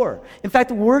really sure. In fact,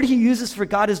 the word he uses for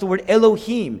God is the word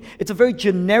Elohim. It's a very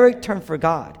generic term for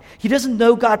God. He doesn't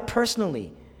know God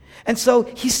personally. And so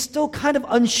he's still kind of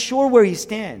unsure where he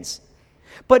stands.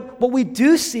 But what we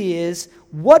do see is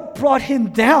what brought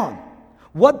him down.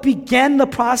 What began the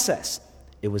process?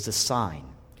 It was a sign.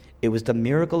 It was the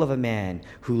miracle of a man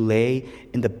who lay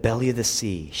in the belly of the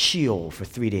sea, Sheol, for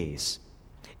 3 days,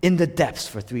 in the depths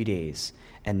for 3 days.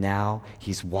 And now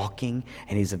he's walking,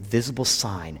 and he's a visible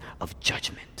sign of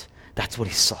judgment. That's what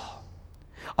he saw.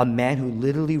 A man who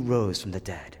literally rose from the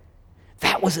dead.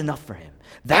 That was enough for him.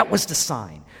 That was the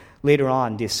sign. Later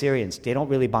on, the Assyrians, they don't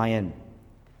really buy in.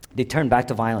 They turn back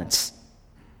to violence.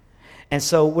 And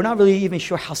so we're not really even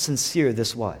sure how sincere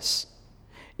this was.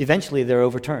 Eventually, they're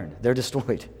overturned. They're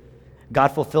destroyed. God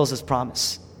fulfills his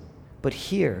promise. But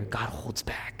here, God holds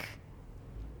back.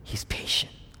 He's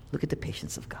patient. Look at the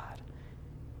patience of God.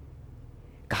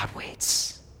 God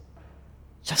waits.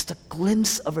 Just a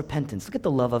glimpse of repentance. Look at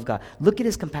the love of God. Look at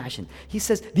his compassion. He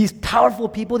says, these powerful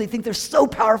people, they think they're so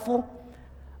powerful.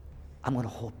 I'm going to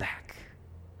hold back.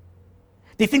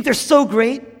 They think they're so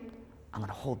great. I'm going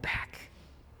to hold back.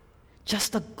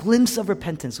 Just a glimpse of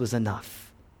repentance was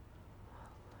enough.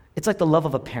 It's like the love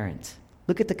of a parent.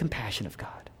 Look at the compassion of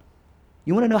God.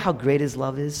 You want to know how great his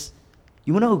love is?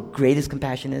 You want to know how great his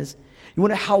compassion is? You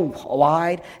want to know how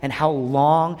wide and how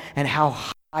long and how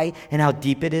high and how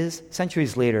deep it is?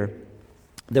 Centuries later,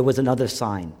 there was another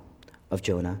sign of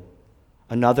Jonah,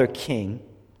 another king.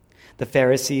 The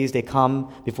Pharisees, they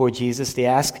come before Jesus. They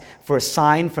ask for a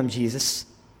sign from Jesus.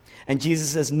 And Jesus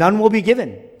says, none will be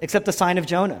given except the sign of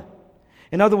Jonah.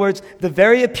 In other words, the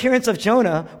very appearance of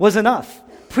Jonah was enough.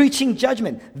 Preaching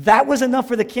judgment, that was enough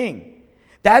for the king.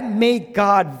 That made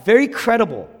God very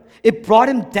credible. It brought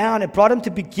him down. It brought him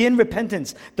to begin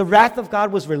repentance. The wrath of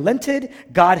God was relented.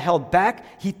 God held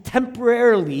back. He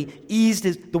temporarily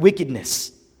eased the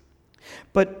wickedness.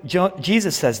 But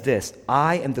Jesus says this,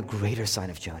 I am the greater sign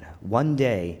of Jonah. One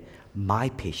day, my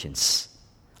patience,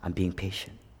 I'm being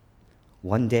patient.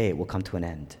 One day it will come to an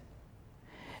end.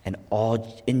 And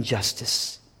all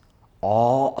injustice,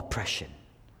 all oppression,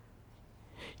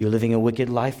 you're living a wicked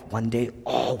life, one day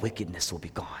all wickedness will be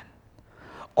gone.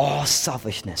 All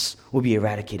selfishness will be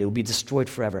eradicated, will be destroyed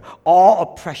forever. All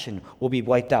oppression will be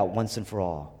wiped out once and for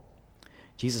all.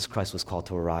 Jesus Christ was called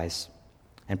to arise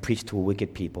and preach to a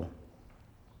wicked people.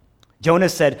 Jonah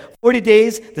said, 40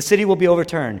 days, the city will be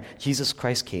overturned. Jesus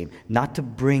Christ came not to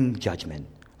bring judgment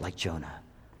like Jonah,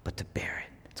 but to bear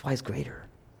it. That's why he's greater,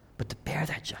 but to bear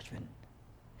that judgment.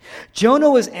 Jonah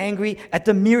was angry at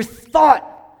the mere thought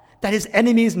that his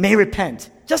enemies may repent.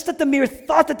 Just at the mere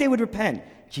thought that they would repent.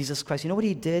 Jesus Christ, you know what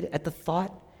he did at the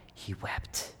thought? He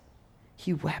wept.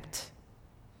 He wept.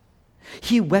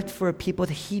 He wept for a people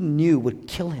that he knew would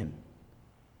kill him.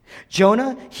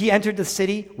 Jonah, he entered the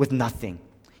city with nothing.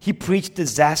 He preached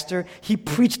disaster. He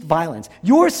preached violence.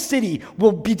 Your city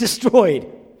will be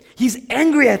destroyed. He's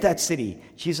angry at that city.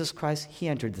 Jesus Christ, he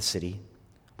entered the city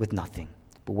with nothing.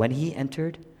 But when he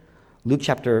entered, Luke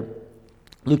chapter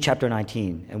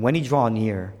 19, and when he drew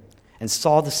near and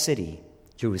saw the city,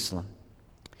 Jerusalem,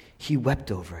 he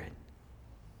wept over it,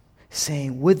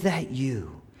 saying, would that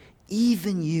you,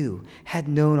 even you, had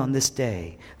known on this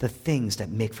day the things that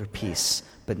make for peace,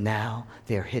 but now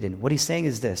they are hidden. What he's saying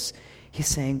is this. He's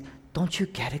saying, don't you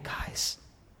get it, guys?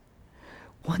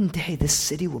 One day this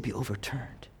city will be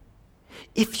overturned.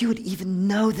 If you would even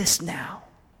know this now,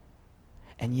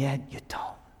 and yet you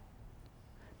don't.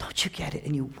 Don't you get it?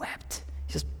 And you wept.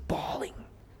 He's just bawling.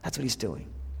 That's what he's doing.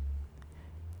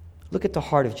 Look at the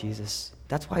heart of Jesus.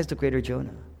 That's why he's the greater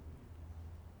Jonah.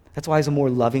 That's why he's a more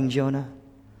loving Jonah,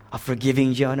 a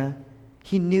forgiving Jonah.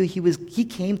 He knew he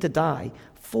came to die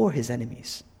for his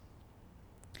enemies.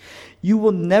 You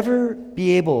will never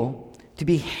be able to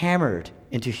be hammered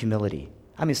into humility.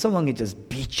 I mean, someone can just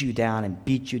beat you down and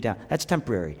beat you down. That's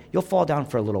temporary. You'll fall down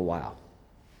for a little while.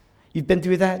 You've been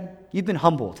through that? You've been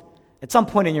humbled at some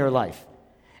point in your life.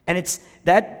 And it's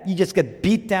that you just get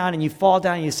beat down and you fall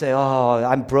down and you say, oh,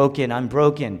 I'm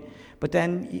broken. But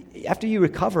then after you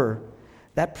recover,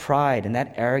 that pride and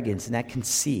that arrogance and that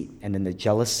conceit and then the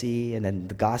jealousy and then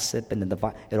the gossip and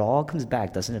then it all comes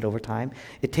back, doesn't it, over time?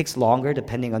 It takes longer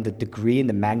depending on the degree and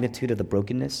the magnitude of the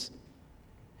brokenness.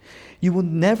 You will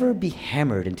never be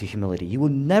hammered into humility. You will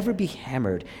never be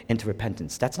hammered into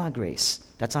repentance. That's not grace.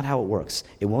 That's not how it works.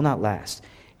 It will not last.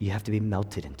 You have to be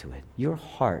melted into it. Your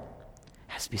heart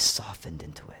has to be softened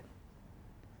into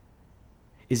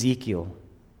it. Ezekiel,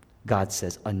 God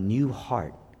says, a new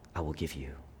heart I will give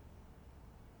you.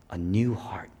 A new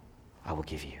heart I will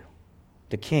give you.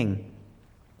 The king,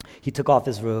 he took off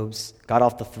his robes, got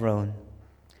off the throne,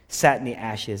 sat in the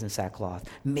ashes and sackcloth.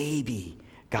 Maybe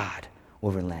God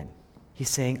will relent. He's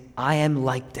saying, I am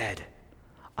like dead.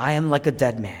 I am like a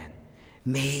dead man.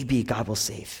 Maybe God will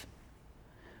save.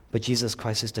 But Jesus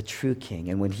Christ is the true king.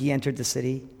 And when he entered the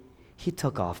city, he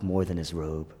took off more than his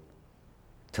robe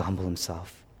to humble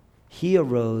himself. He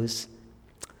arose,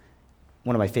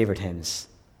 one of my favorite hymns,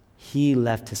 he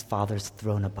left his Father's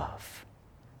throne above.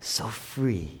 So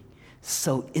free,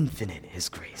 so infinite his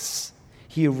grace.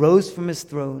 He arose from his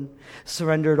throne,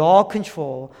 surrendered all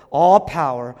control, all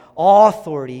power, all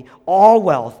authority, all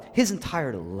wealth, his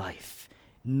entire life,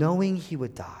 knowing he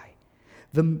would die.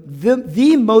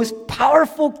 The most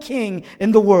powerful king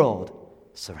in the world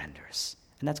surrenders.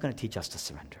 And that's going to teach us to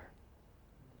surrender.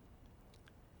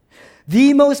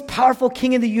 The most powerful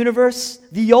king in the universe,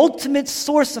 the ultimate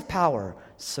source of power,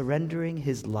 surrendering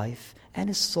his life and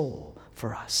his soul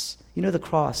for us. You know, the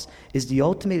cross is the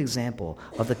ultimate example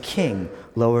of the king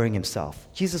lowering himself.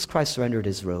 Jesus Christ surrendered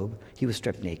his robe. He was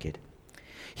stripped naked.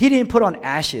 He didn't put on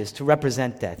ashes to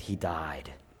represent death. He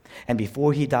died. And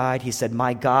before he died, he said,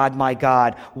 my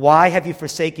God, why have you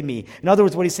forsaken me? In other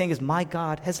words, what he's saying is, my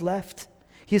God has left.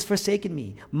 He has forsaken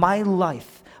me. My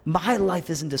life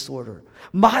is in disorder.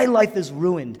 My life is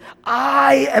ruined.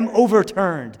 I am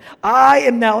overturned. I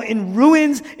am now in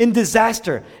ruins, in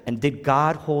disaster. And did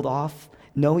God hold off?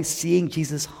 No, seeing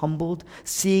Jesus humbled,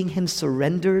 seeing him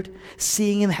surrendered,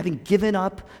 seeing him having given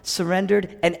up,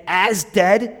 surrendered, and as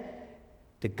dead,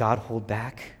 did God hold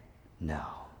back? No.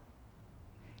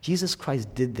 Jesus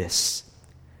Christ did this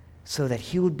so that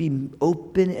he would be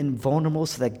open and vulnerable,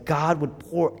 so that God would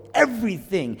pour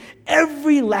everything,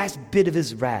 every last bit of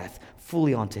his wrath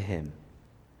fully onto him,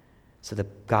 so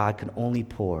that God can only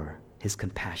pour his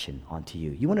compassion onto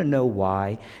you. You want to know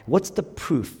why? What's the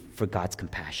proof for God's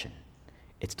compassion?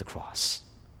 It's the cross.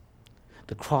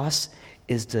 The cross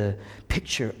is the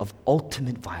picture of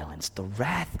ultimate violence, the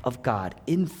wrath of God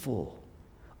in full,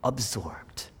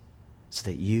 absorbed, so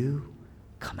that you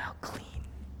come out clean.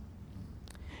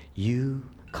 You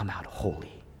come out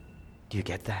holy. Do you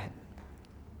get that?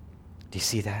 Do you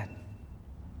see that?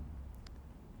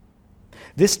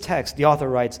 This text, the author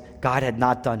writes, God had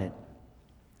not done it.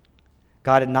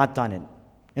 God had not done it.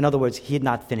 In other words, he had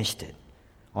not finished it.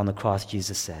 On the cross,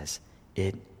 Jesus says,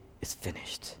 it is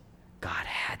finished. God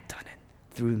had done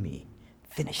it through me,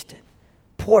 finished it,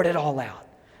 poured it all out,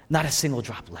 not a single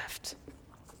drop left.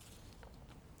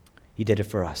 He did it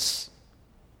for us.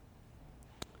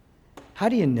 How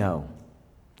do you know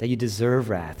that you deserve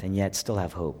wrath and yet still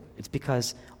have hope? It's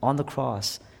because on the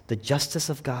cross, the justice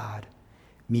of God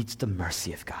meets the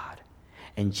mercy of God.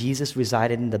 And Jesus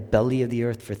resided in the belly of the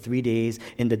earth for 3 days,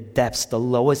 in the depths, the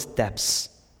lowest depths.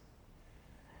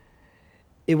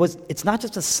 It's not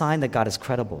just a sign that God is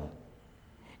credible.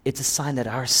 It's a sign that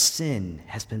our sin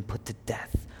has been put to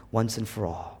death once and for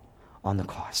all on the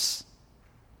cross.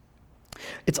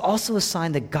 It's also a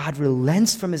sign that God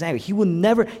relents from his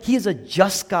anger. He is a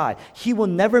just God. He will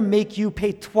never make you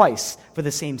pay twice for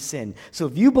the same sin. So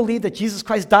if you believe that Jesus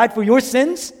Christ died for your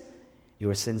sins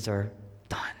are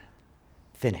done,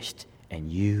 finished, and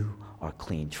you are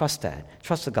clean. Trust that.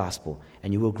 Trust the gospel,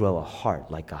 and you will grow a heart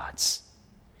like God's.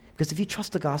 Because if you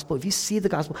trust the gospel, if you see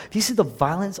the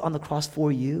violence on the cross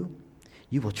for you,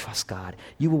 you will trust God.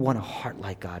 You will want a heart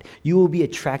like God. You will be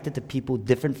attracted to people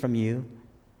different from you,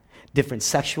 different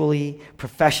sexually,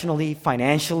 professionally,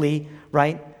 financially,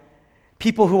 right?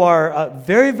 People who are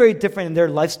very, very different in their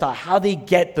lifestyle, how they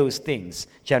get those things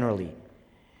generally.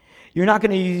 You're not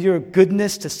going to use your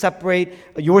goodness to separate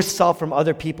yourself from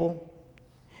other people.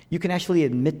 You can actually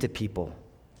admit to people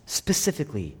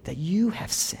specifically that you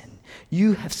have sin,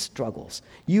 you have struggles,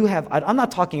 I'm not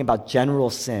talking about general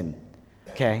sin,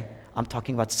 okay? I'm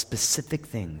talking about specific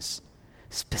things,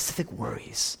 specific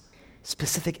worries,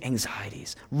 specific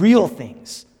anxieties, real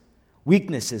things,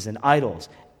 weaknesses and idols,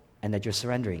 and that you're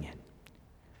surrendering it.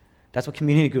 That's what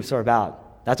community groups are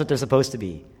about. That's what they're supposed to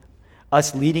be.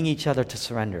 Us leading each other to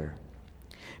surrender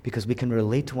because we can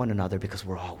relate to one another because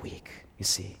we're all weak, you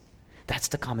see. That's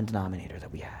the common denominator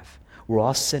that we have. We're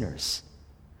all sinners.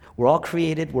 We're all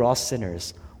created, we're all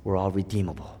sinners, we're all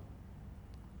redeemable.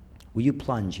 Will you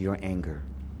plunge your anger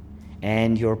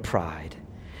and your pride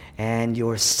and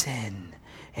your sin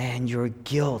and your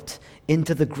guilt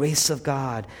into the grace of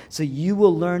God so you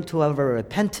will learn to have a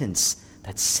repentance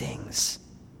that sings,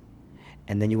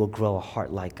 and then you will grow a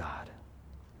heart like God,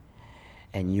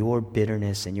 and your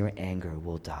bitterness and your anger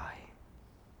will die.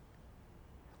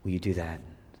 Will you do that?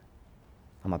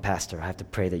 I'm a pastor. I have to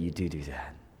pray that you do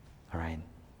that. All right?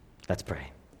 Let's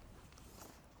pray.